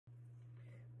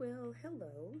Well,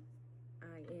 hello.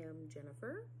 I am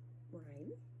Jennifer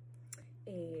Ryan,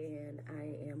 and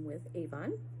I am with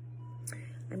Avon.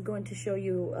 I'm going to show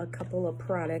you a couple of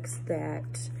products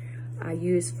that I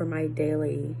use for my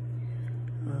daily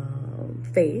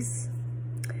face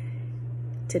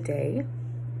today.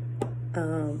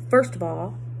 First of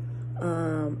all,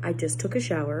 I just took a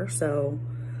shower, so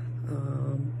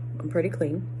I'm pretty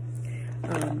clean.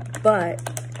 But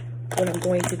what I'm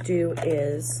going to do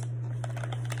is,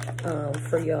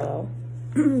 for y'all,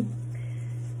 use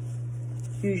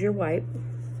your wipe,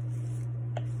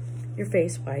 your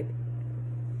face wipe,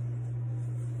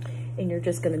 and you're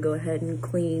just going to go ahead and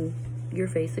clean your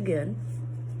face again.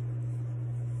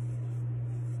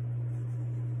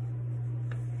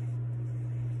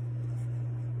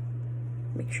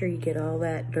 Make sure you get all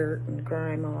that dirt and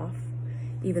grime off,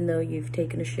 even though you've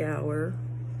taken a shower.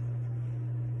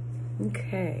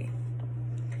 Okay,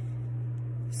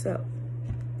 so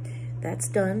that's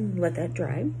done. Let that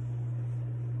dry.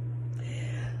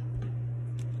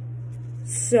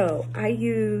 So I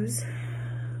use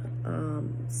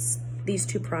these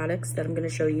two products that I'm going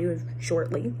to show you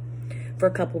shortly for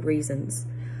a couple reasons.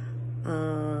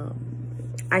 I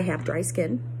have dry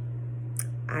skin.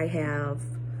 I have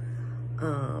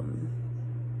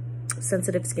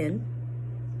sensitive skin.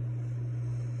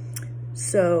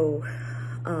 So,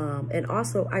 and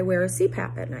also I wear a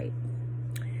CPAP at night.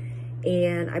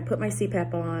 And I put my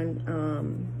CPAP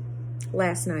on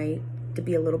last night to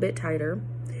be a little bit tighter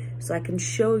so I can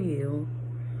show you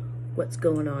what's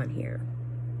going on here.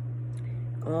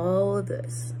 All of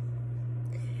this.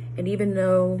 And even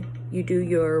though you do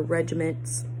your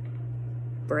regimens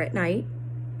for at night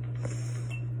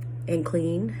and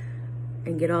clean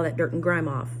and get all that dirt and grime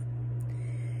off,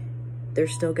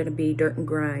 there's still going to be dirt and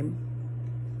grime.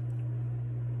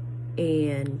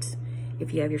 And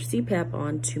if you have your CPAP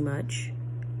on too much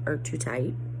or too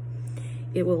tight,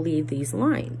 it will leave these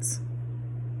lines.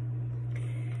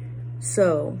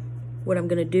 So what I'm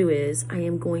going to do is I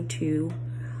am going to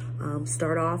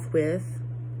start off with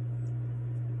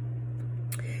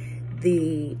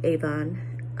the Avon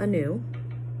Anew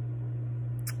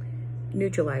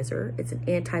Neutralizer. It's an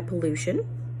anti-pollution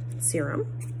serum.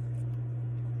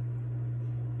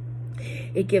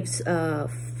 It gives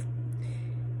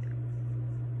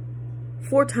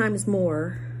 4 times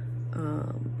more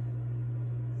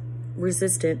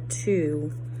resistant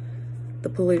to the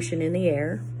pollution in the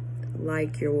air,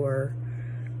 like your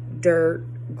dirt,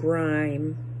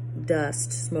 grime,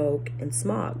 dust, smoke, and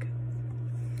smog.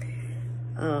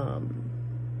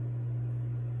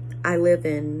 I live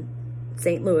in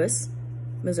St. Louis,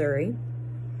 Missouri,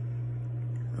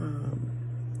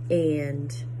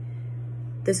 and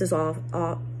this is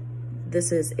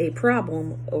this is a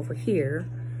problem over here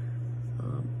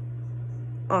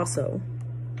also.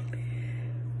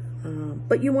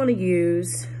 But you want to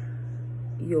use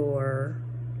your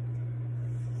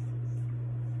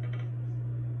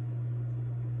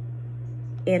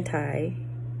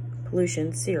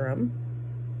anti-pollution serum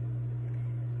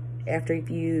after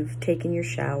you've taken your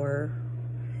shower,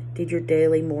 did your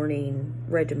daily morning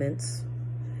regimens.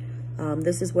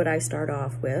 This is what I start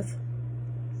off with.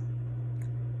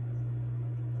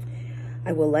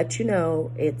 I will let you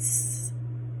know it's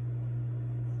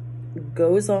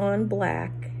goes on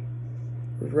black,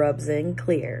 rubs in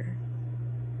clear.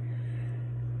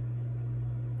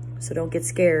 So don't get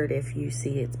scared if you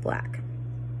see it's black.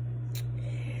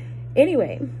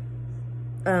 Anyway,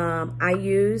 I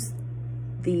use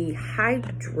the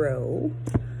Hydro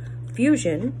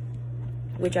Fusion,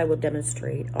 which I will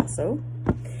demonstrate also,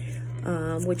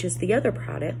 which is the other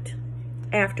product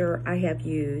after I have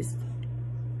used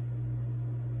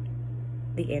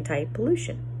the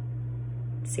anti-pollution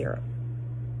serum.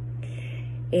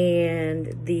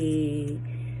 And the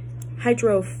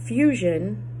Hydro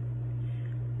Fusion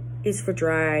is for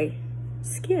dry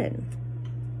skin.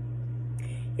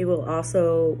 It will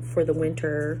also, for the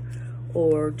winter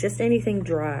or just anything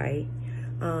dry,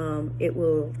 it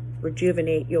will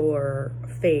rejuvenate your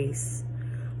face.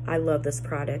 I love this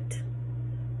product.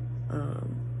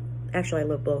 Actually, I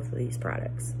love both of these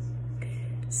products.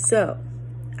 So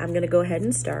I'm going to go ahead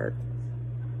and start.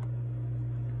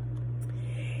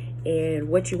 And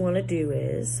what you want to do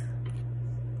is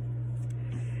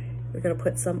you're going to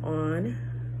put some on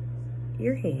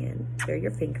your hand, or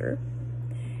your finger.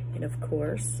 And of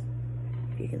course,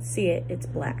 if you can see it, it's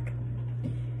black.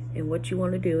 And what you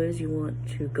want to do is you want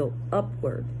to go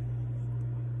upward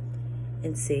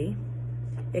and see,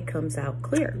 it comes out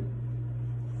clear.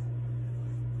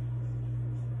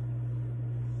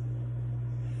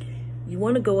 You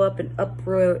want to go up in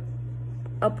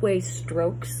upway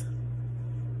strokes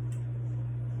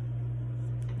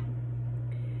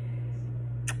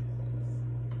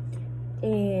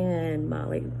And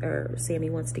Sammy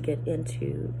wants to get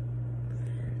into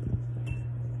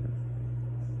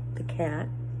the cat.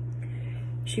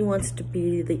 She wants to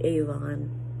be the Avon.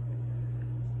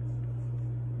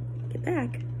 Get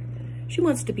back. She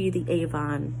wants to be the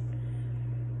Avon,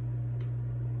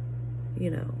 you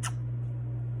know,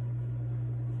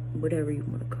 whatever you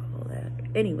want to call that.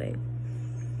 Anyway,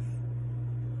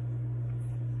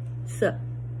 so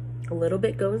a little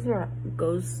bit goes a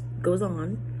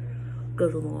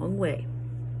long way.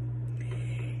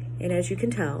 And as you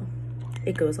can tell,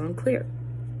 it goes on clear.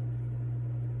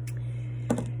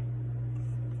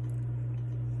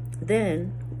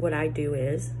 Then what I do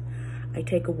is I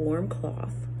take a warm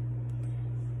cloth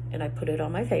and I put it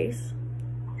on my face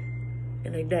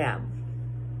and I dab.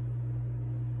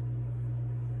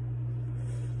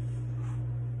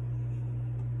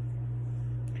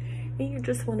 And you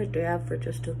just want to dab for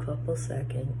just a couple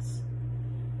seconds.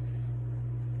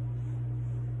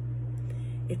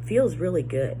 It feels really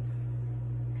good.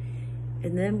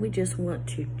 And then we just want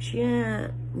to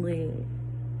gently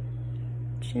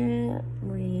kind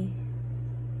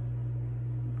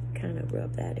of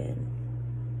rub that in.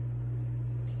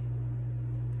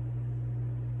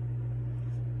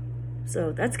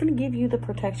 So that's going to give you the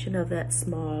protection of that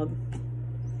smog,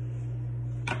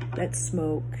 that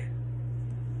smoke,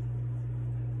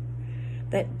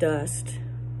 that dust,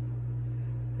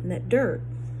 and that dirt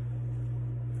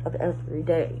of every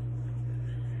day.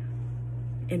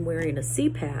 And wearing a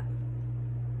CPAP,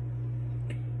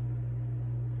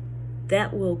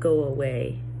 that will go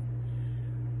away.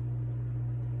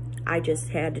 I just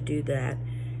had to do that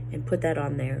and put that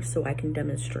on there so I can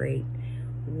demonstrate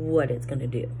what it's going to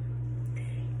do.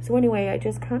 So anyway, I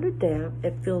just kind of dab.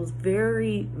 It feels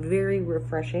very, very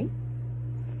refreshing,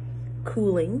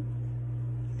 cooling,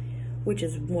 which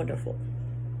is wonderful.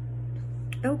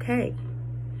 Okay,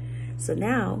 so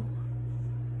now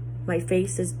my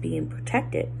face is being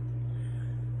protected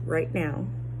right now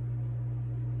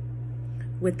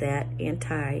with that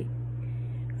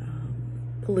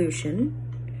anti-pollution.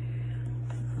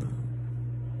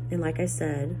 And like I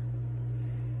said,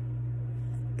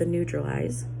 the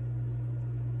neutralize.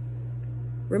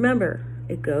 Remember,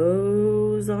 it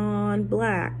goes on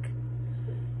black,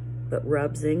 but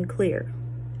rubs in clear.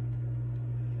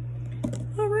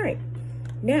 All right,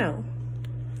 now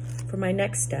for my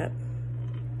next step,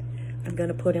 I'm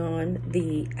gonna put on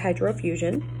the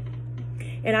Hydrofusion,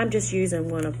 and I'm just using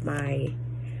one of my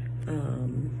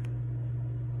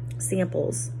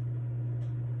samples.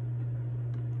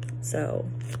 So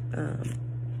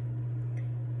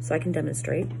I can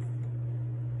demonstrate.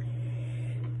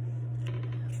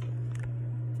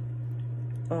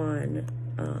 On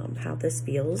how this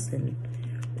feels and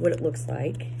what it looks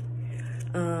like.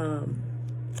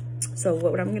 So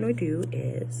what I'm going to do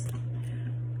is,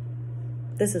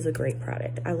 this is a great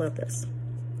product. I love this.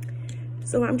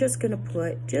 So I'm just going to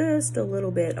put just a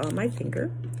little bit on my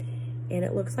finger, and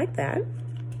it looks like that.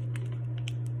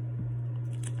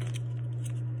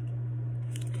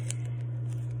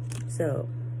 So,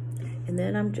 and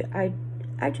then I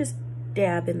just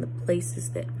dab in the places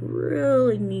that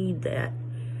really need that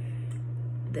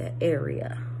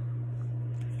area.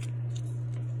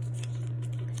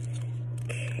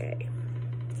 Okay,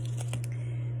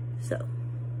 so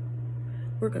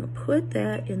we're gonna put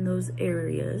that in those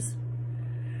areas,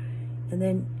 and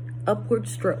then upward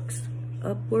strokes.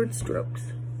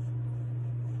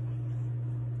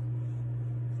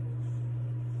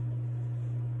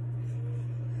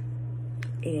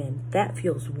 And that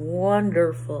feels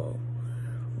wonderful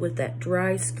with that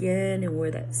dry skin and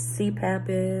where that CPAP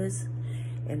is,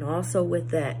 and also with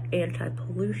that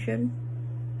anti-pollution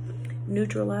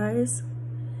neutralize.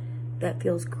 That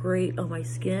feels great on my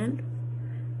skin,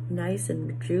 nice and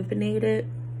rejuvenated.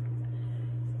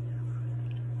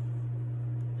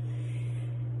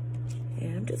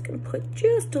 And I'm just gonna put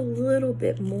just a little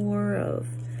bit more of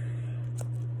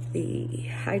the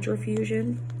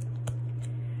Hydrofusion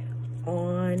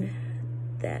on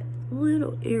that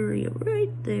little area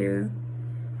right there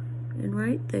and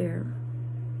right there.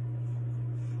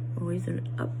 Always an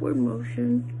upward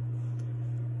motion,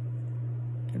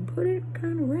 and put it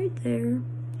kind of right there.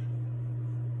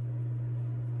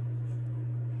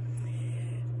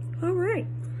 All right,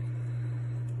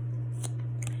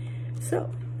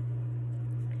 so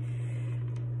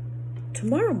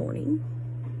tomorrow morning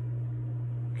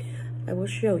I will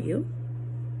show you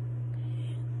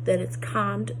that it's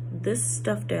calmed this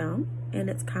stuff down, and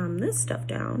it's calmed this stuff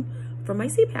down for my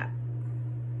CPAP.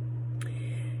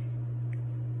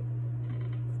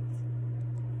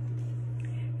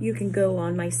 You can go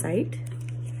on my site,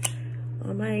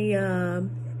 on my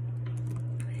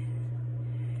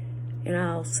and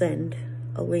I'll send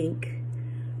a link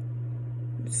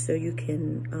so you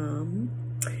can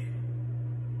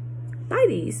buy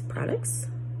these products.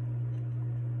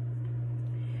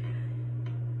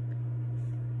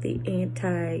 The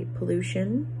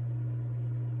anti-pollution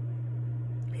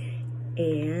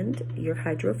and your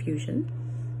hydrofusion.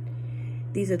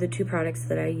 These are the two products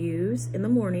that I use in the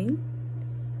morning.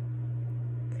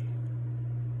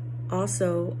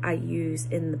 Also, I use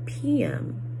in the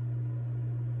PM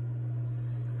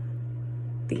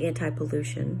the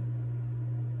anti-pollution.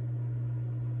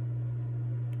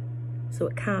 So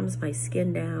it calms my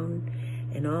skin down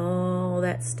and all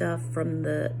that stuff from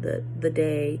the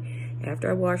day after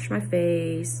I wash my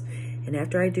face and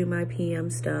after I do my PM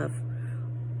stuff.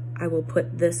 I will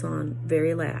put this on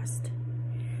very last,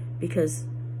 because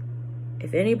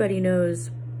if anybody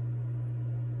knows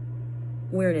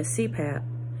wearing a CPAP,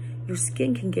 your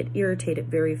skin can get irritated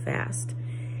very fast,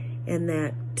 and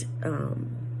that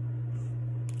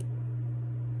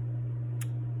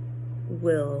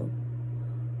will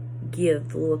give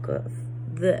the look of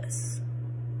this.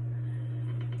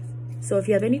 So if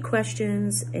you have any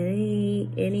questions,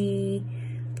 anything,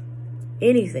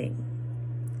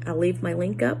 I'll leave my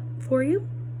link up for you,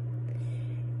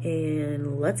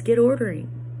 and let's get ordering.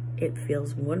 It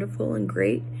feels wonderful and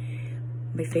great.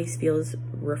 My face feels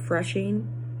refreshing,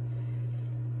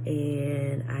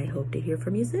 and I hope to hear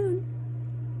from you soon.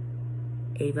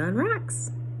 Avon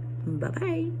rocks.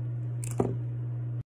 Bye-bye.